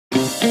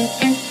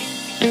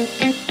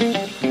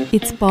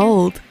It's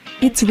bold.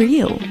 It's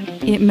real.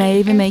 It may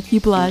even make you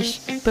blush,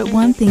 but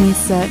one thing is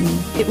certain,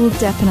 it will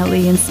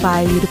definitely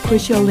inspire you to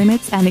push your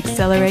limits and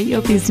accelerate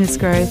your business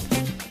growth.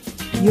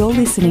 You're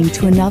listening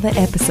to another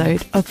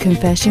episode of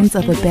Confessions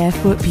of a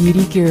Barefoot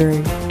Beauty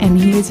Guru, and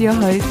here's your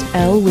host,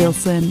 Elle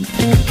Wilson.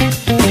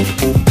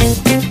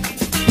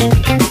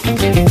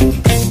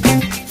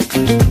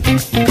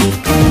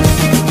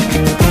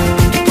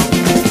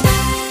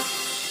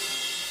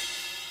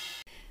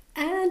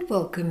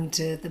 Welcome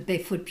to the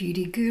Barefoot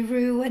Beauty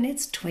Guru, and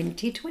it's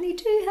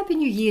 2022. Happy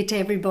New Year to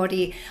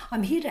everybody.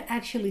 I'm here to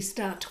actually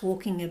start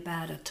talking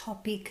about a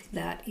topic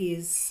that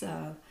is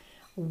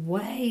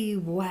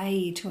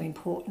way too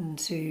important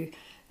to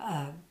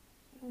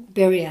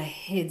bury our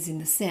heads in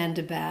the sand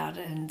about,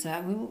 and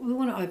we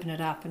want to open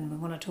it up and we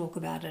want to talk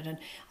about it. And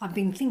I've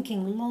been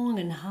thinking long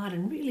and hard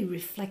and really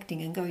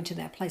reflecting and going to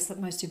that place that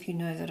most of you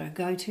know that I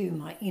go to,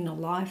 my inner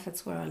life.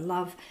 That's where I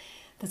love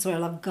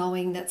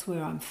going. That's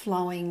where I'm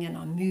flowing and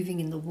I'm moving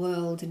in the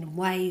world in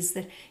ways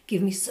that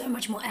give me so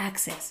much more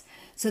access.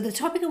 So the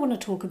topic I want to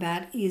talk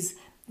about is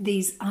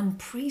these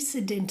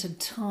unprecedented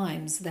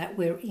times that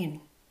we're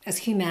in as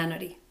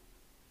humanity.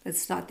 Let's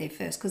start there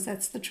first, because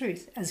that's the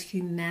truth. As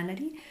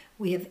humanity,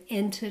 we have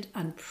entered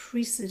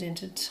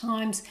unprecedented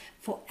times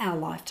for our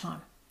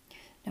lifetime.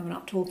 Now, we're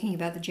not talking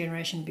about the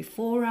generation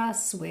before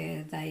us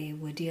where they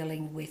were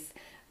dealing with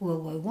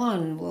World War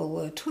One, World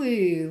War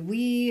Two.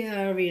 We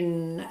are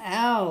in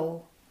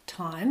our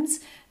times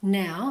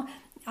now,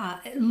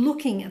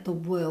 looking at the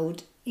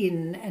world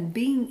and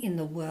being in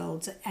the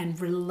world and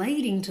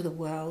relating to the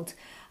world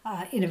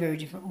in a very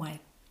different way.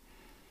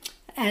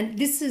 And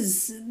this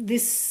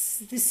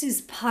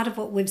is part of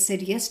what we've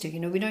said yes to.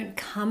 You know, we don't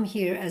come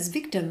here as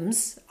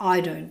victims,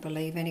 I don't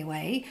believe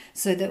anyway,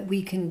 so that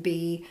we can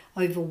be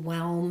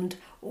overwhelmed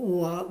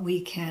or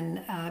we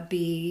can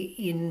be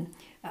in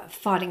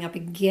fighting up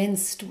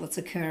against what's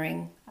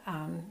occurring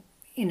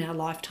in our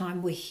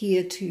lifetime. We're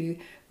here to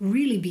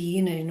really be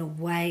in it in a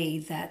way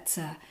that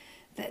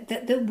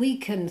we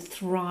can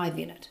thrive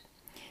in it.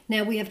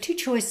 Now, we have two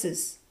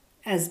choices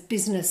as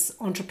business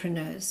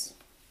entrepreneurs.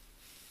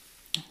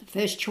 The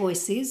first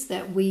choice is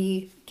that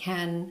we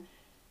can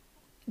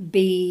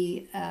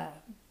be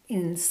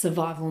in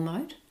survival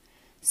mode.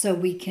 So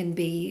we can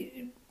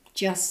be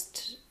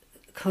just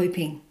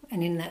coping,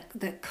 and in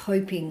that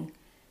coping,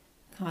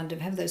 kind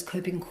of have those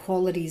coping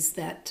qualities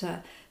that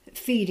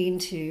feed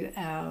into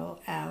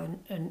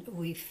and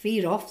we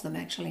feed off them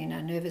actually in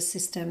our nervous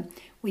system.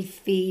 They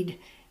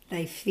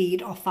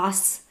feed off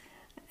us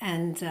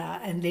and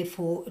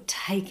therefore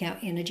take our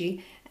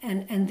energy.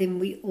 And then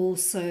we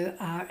also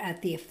are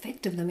at the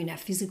effect of them in our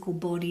physical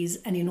bodies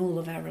and in all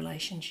of our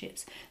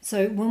relationships.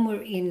 So when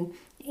we're in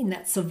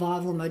that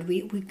survival mode,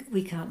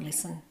 we can't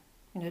listen.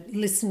 You know,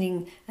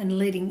 listening and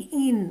letting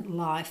in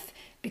life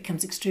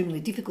becomes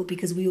extremely difficult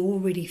because we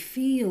already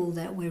feel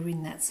that we're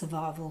in that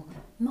survival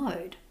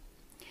mode.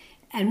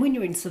 And when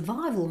you're in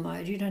survival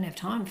mode, you don't have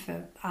time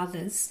for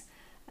others.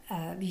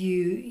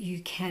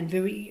 You can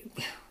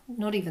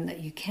not even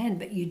that you can,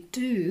 but you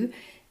do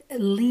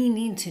lean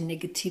into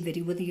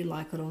negativity, whether you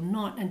like it or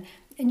not, and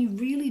you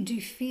really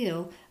do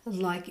feel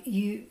like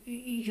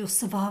your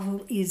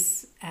survival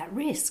is at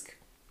risk.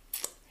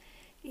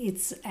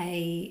 It's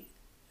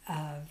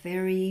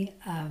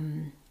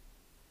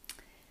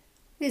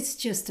it's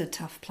just a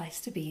tough place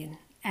to be in,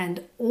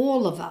 and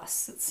all of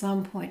us at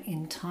some point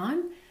in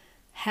time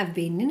have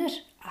been in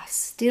it, are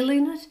still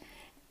in it.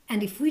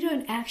 And if we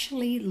don't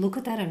actually look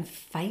at that and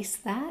face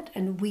that,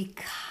 and we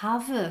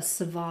cover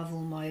survival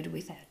mode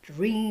with our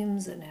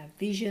dreams and our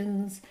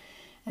visions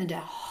and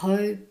our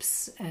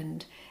hopes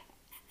and,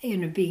 you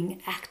know,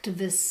 being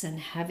activists and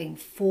having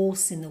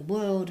force in the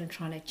world and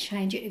trying to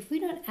change it, if we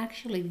don't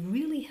actually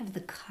really have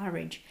the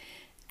courage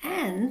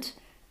and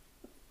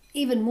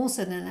even more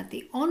so than that,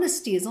 the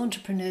honesty as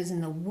entrepreneurs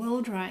in the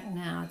world right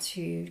now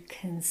to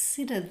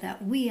consider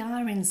that we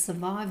are in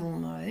survival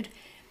mode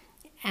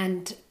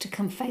and to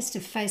come face to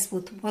face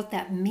with what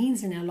that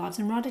means in our lives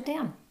and write it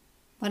down.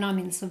 When I'm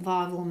in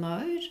survival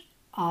mode,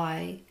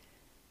 I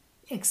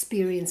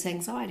experience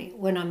anxiety.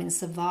 When I'm in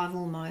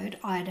survival mode,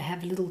 I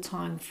have little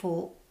time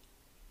for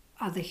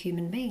other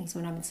human beings.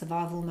 When I'm in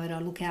survival mode, I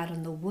look out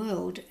in the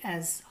world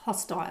as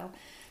hostile.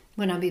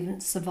 When I'm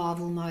in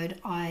survival mode,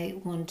 I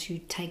want to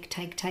take,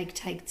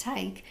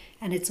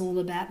 and it's all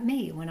about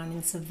me. When I'm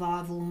in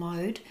survival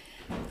mode,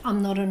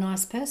 I'm not a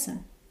nice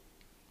person.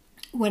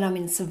 When I'm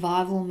in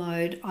survival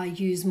mode, I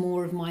use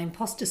more of my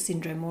imposter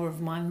syndrome, more of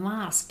my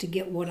mask to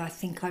get what I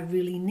think I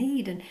really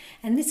need.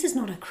 And this is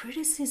not a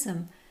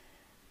criticism.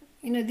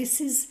 You know, this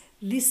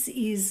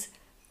is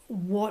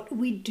what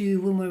we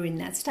do when we're in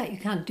that state. You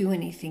can't do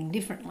anything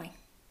differently.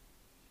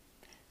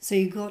 So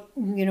you got,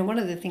 you know, one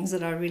of the things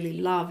that I really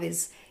love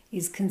is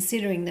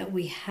considering that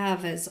we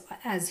have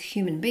as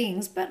human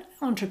beings, but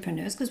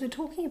entrepreneurs, because we're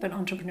talking about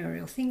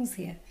entrepreneurial things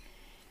here.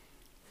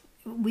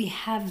 We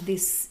have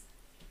this,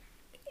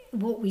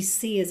 what we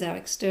see as our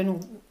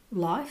external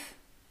life,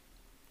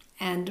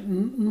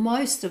 and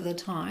most of the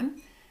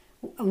time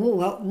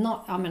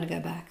not, I'm going to go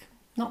back.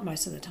 Not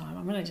most of the time.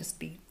 I'm going to just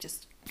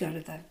go to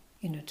the,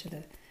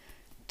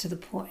 to the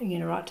point,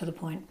 right to the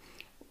point.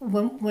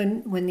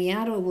 When the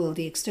outer world,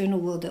 the external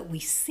world that we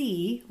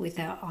see with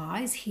our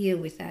eyes, hear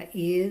with our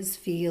ears,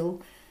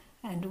 feel,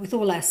 and with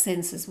all our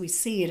senses, we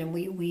see it, and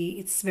we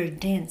it's very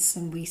dense,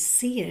 and we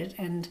see it,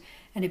 and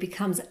it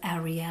becomes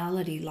our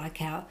reality,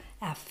 like our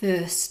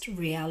first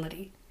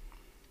reality.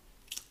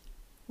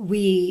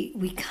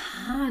 We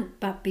can't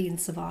but be in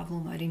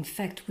survival mode. In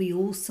fact, we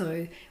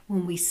also,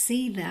 when we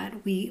see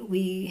that,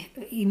 we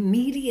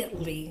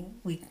immediately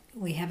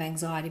we have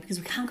anxiety because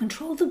we can't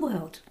control the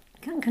world. We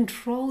can't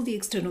control the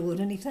external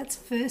world. And if that's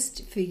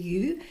first for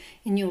you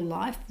in your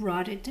life,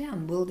 write it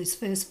down. World is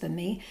first for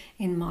me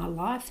in my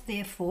life.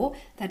 Therefore,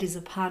 that is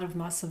a part of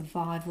my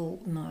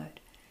survival mode.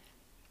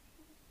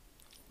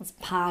 It's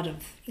part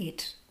of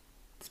it.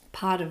 It's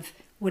part of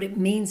what it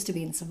means to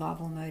be in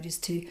survival mode, is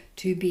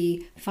to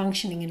be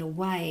functioning in a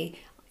way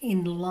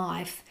in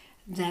life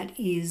that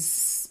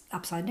is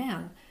upside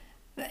down.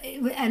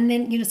 And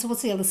then, so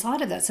what's the other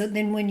side of that? So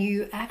then when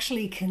you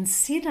actually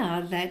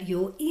consider that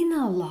your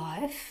inner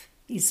life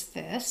is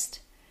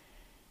first,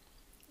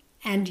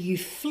 and you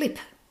flip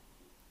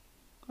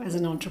as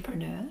an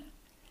entrepreneur,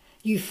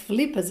 you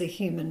flip as a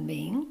human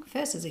being,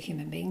 first as a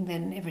human being,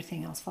 then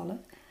everything else follows.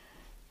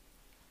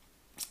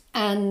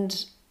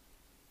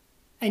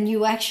 And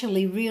you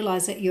actually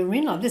realize that you're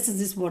in love. This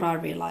is what I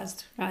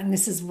realized, right? And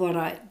this is what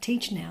I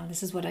teach now.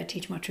 This is what I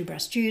teach my True Brow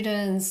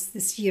students.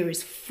 This year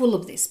is full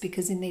of this,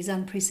 because in these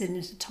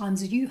unprecedented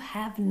times, you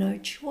have no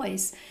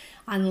choice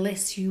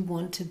unless you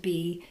want to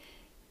be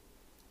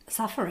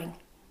suffering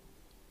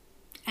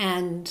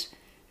and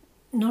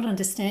not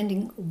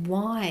understanding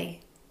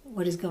why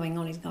what is going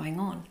on is going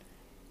on.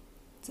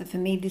 So for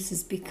me, this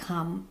has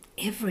become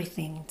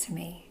everything to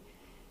me,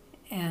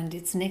 and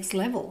it's next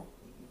level.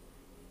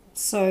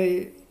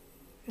 So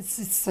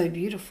it's so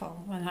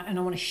beautiful, and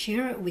I want to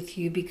share it with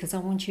you because I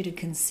want you to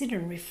consider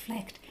and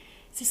reflect.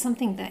 Is this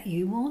something that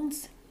you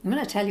want? I'm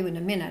going to tell you in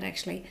a minute,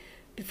 actually,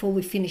 before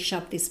we finish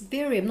up this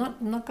I'm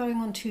not going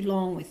on too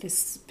long with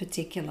this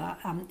particular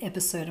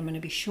episode. I'm going to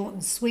be short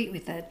and sweet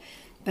with it,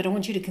 but I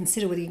want you to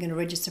consider whether you're going to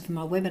register for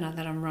my webinar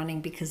that I'm running,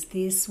 because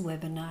this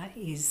webinar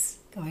is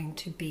going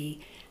to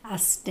be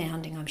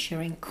astounding. I'm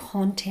sharing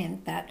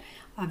content that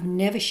I've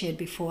never shared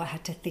before. I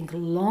had to think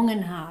long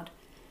and hard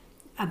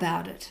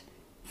about it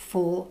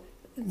for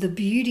the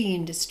beauty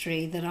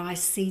industry that I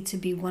see to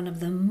be one of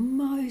the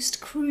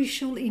most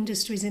crucial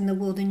industries in the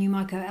world. And you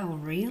might go, oh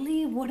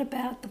really? What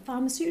about the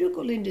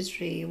pharmaceutical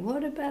industry?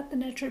 What about the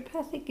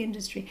naturopathic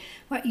industry?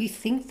 Well, you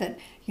think that,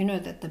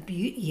 that the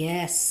beauty,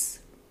 yes,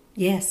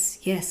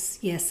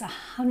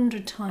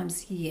 100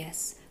 times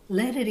yes.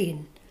 Let it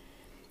in.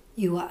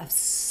 You are of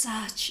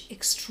such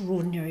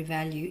extraordinary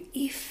value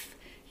if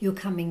you're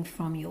coming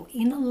from your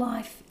inner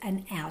life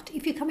and out.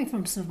 If you're coming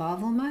from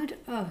survival mode,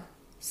 oh,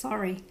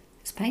 sorry,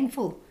 it's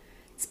painful.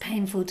 It's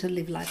painful to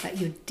live like that.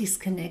 You're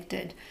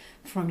disconnected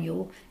from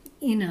your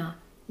inner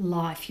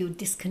life. You're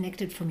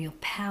disconnected from your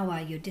power.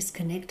 You're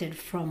disconnected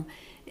from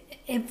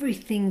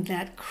everything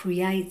that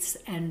creates,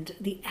 and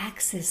the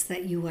access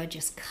that you are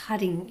just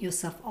cutting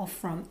yourself off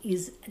from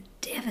is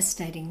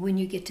devastating. When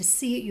you get to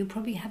see it, you'll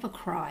probably have a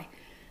cry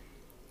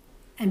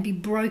and be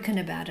broken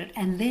about it,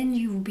 and then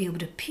you will be able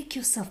to pick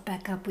yourself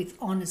back up with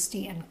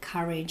honesty and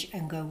courage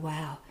and go,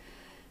 wow,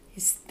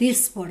 is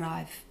this what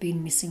I've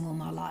been missing all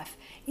my life?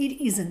 It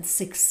isn't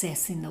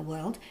success in the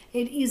world.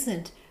 It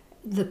isn't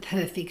the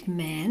perfect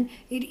man.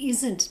 It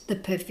isn't the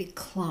perfect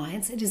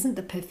clients. It isn't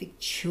the perfect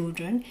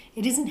children.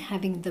 It isn't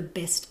having the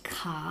best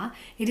car.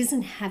 It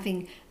isn't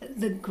having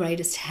the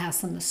greatest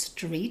house on the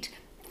street.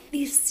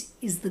 This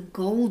is the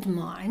gold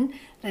mine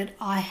that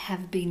I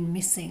have been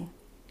missing.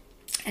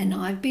 And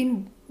I've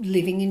been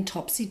living in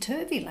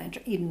topsy-turvy land.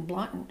 Eden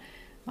Blyton,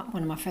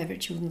 one of my favourite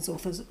children's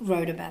authors,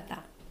 wrote about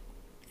that.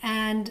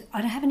 And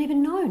I haven't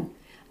even known.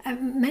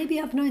 Maybe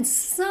I've known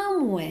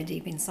somewhere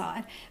deep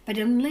inside, but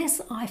unless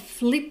I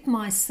flip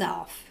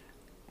myself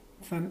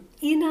from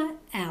inner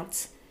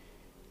out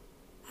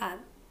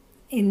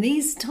in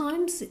these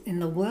times in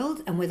the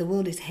world and where the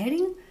world is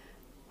heading,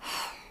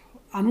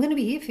 I'm going to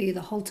be here for you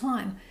the whole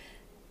time.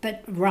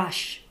 But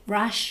rush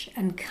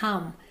and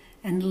come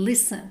and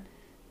listen.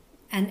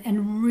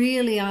 And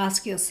really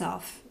ask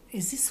yourself,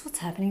 is this what's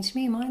happening to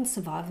me? Am I in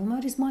survival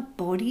mode? Is my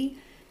body,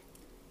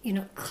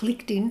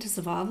 clicked into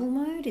survival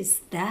mode?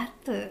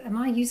 Am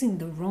I using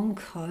the wrong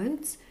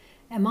codes?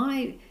 Am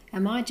I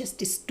just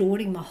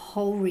distorting my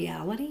whole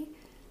reality?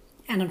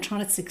 And I'm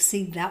trying to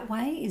succeed that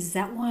way? Is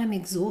that why I'm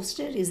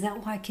exhausted? Is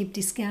that why I keep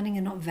discounting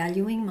and not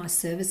valuing my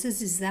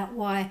services? Is that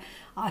why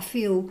I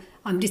feel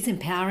I'm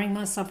disempowering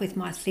myself with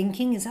my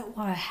thinking? Is that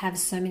why I have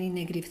so many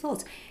negative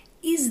thoughts?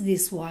 Is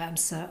this why I'm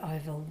so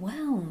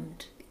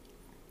overwhelmed?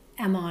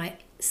 Am I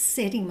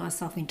setting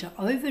myself into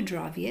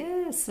overdrive?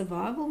 Yeah,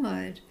 survival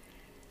mode.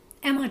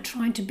 Am I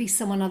trying to be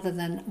someone other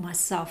than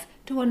myself?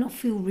 Do I not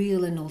feel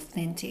real and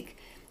authentic?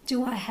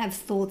 Do I have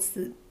thoughts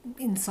that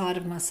inside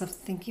of myself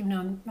think,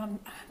 I'm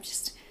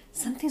just,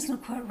 something's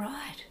not quite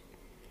right?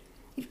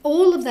 If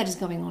all of that is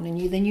going on in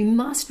you, then you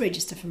must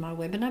register for my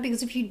webinar,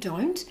 because if you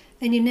don't,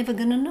 then you're never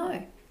going to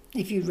know.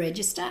 If you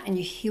register and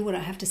you hear what I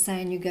have to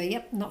say and you go,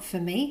 yep, not for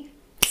me,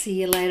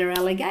 see you later,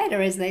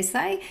 alligator, as they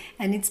say.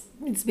 And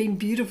it's been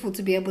beautiful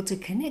to be able to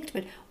connect.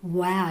 But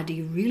wow, do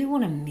you really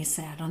want to miss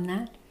out on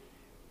that?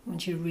 I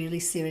want you to really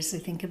seriously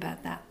think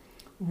about that.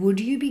 Would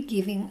you be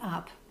giving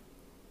up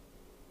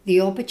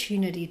the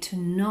opportunity to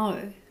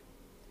know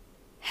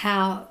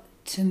how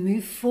to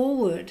move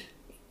forward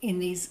in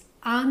these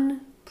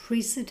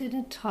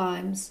unprecedented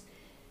times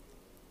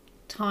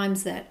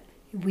that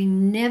we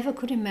never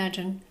could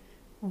imagine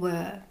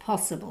were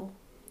possible?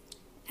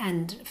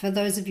 And for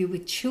those of you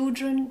with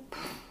children,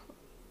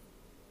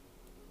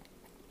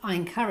 I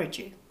encourage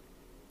you,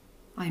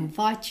 I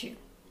invite you,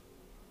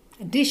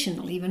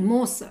 additionally, even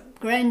more so,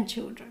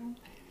 grandchildren,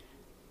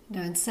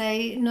 don't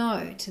say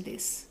no to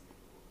this.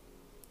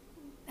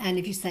 And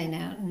if you say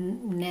now,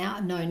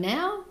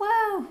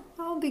 well,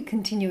 I'll be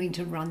continuing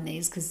to run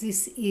these, because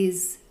this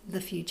is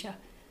the future.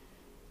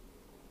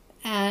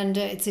 And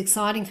it's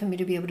exciting for me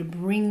to be able to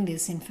bring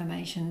this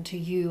information to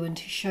you and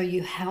to show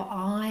you how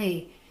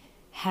I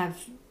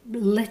have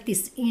let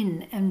this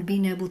in and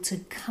been able to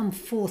come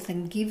forth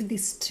and give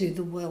this to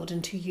the world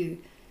and to you.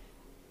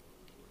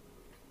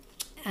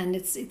 And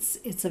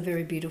it's a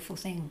very beautiful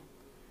thing.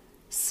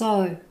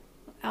 So,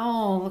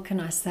 what can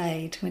I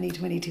say?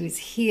 2022 is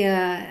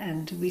here,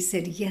 and we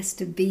said yes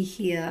to be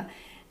here.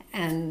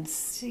 And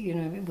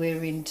we're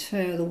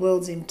the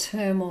world's in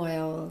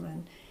turmoil,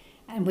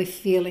 and we're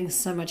feeling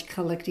so much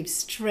collective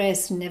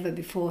stress. Never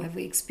before have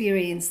we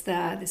experienced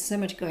that. There's so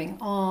much going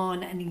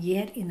on, and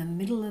yet in the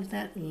middle of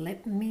that,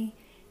 let me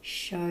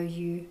show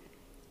you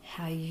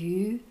how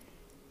you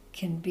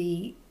can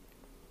be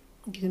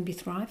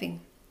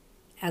thriving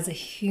as a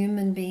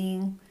human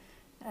being,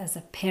 as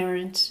a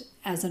parent,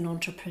 as an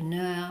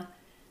entrepreneur,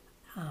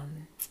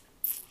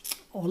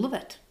 all of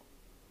it.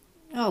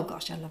 Oh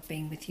gosh, I love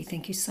being with you.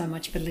 Thank you so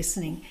much for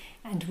listening,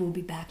 and we'll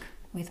be back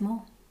with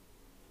more.